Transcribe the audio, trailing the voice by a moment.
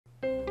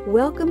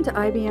Welcome to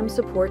IBM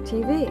Support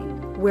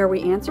TV, where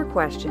we answer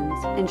questions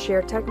and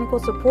share technical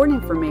support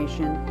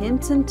information,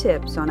 hints, and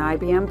tips on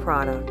IBM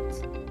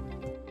products.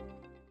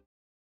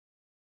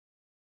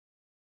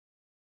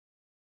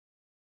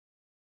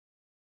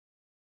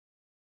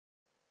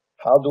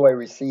 How do I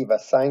receive a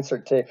signed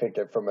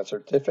certificate from a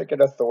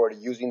certificate authority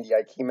using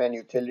the iKeyman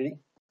utility?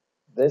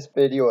 This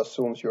video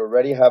assumes you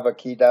already have a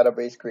key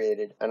database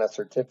created and a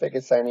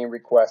certificate signing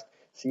request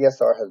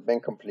CSR has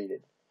been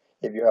completed.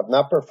 If you have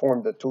not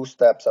performed the 2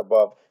 steps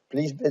above,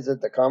 please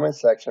visit the comment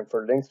section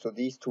for links to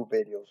these 2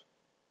 videos.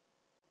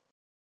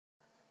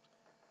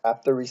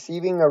 After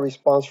receiving a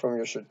response from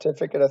your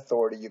certificate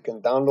authority, you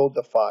can download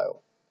the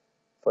file.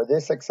 For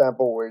this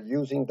example, we're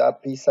using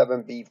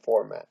 .p7b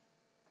format.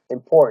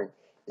 Important: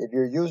 if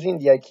you're using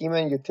the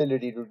iKeyman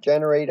utility to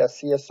generate a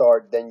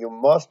CSR, then you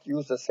must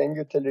use the same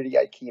utility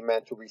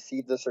iKeyman to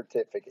receive the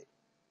certificate.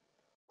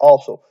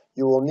 Also,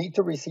 you will need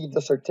to receive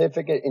the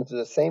certificate into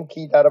the same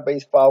key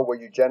database file where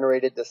you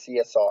generated the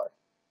CSR.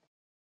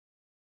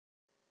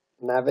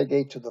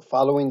 Navigate to the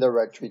following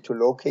directory to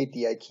locate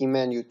the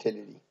iKeyman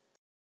utility.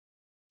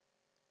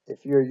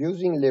 If you're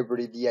using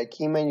Liberty, the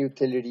iKeyman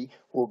utility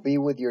will be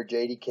with your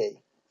JDK.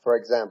 For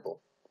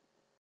example,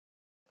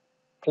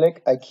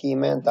 click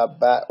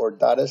iKeyman.bat or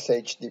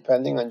 .sh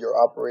depending on your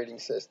operating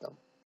system.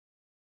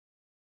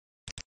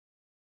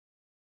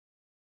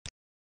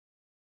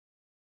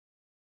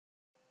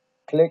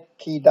 Click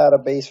Key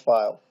Database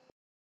File.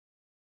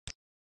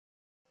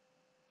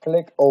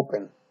 Click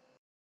Open.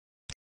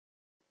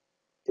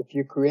 If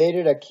you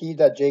created a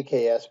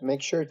key.jks,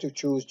 make sure to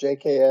choose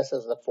JKS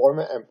as the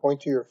format and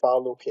point to your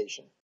file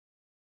location.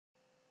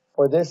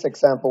 For this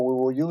example, we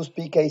will use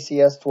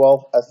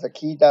PKCS12 as the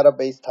key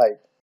database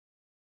type.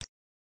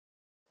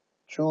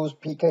 Choose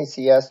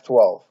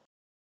PKCS12.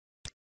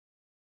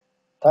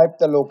 Type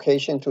the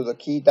location to the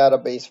key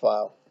database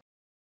file.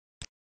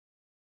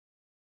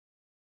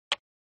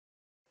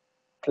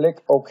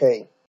 Click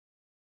OK.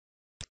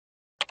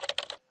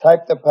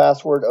 Type the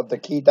password of the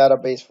key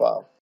database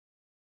file.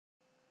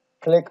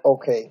 Click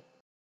OK.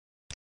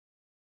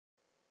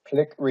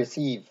 Click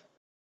Receive.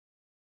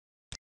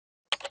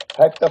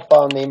 Type the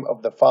file name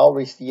of the file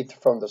received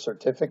from the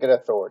certificate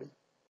authority.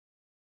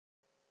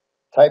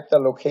 Type the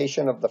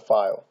location of the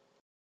file.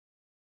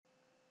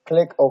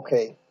 Click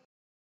OK.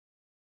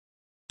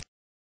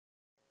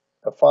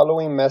 The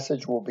following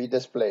message will be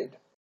displayed.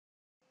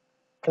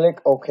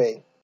 Click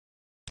OK.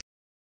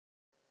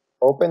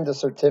 Open the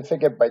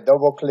certificate by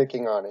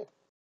double-clicking on it.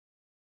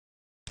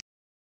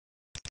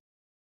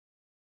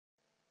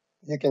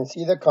 You can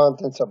see the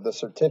contents of the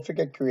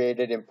certificate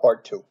created in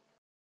Part 2.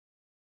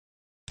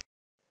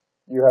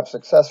 You have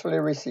successfully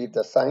received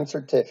a signed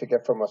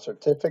certificate from a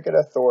certificate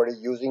authority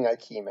using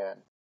iKeyman.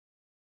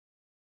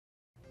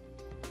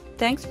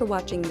 Thanks for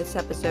watching this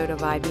episode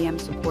of IBM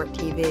Support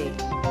TV.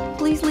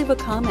 Please leave a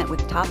comment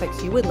with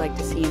topics you would like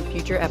to see in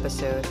future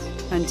episodes.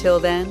 Until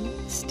then,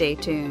 stay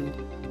tuned.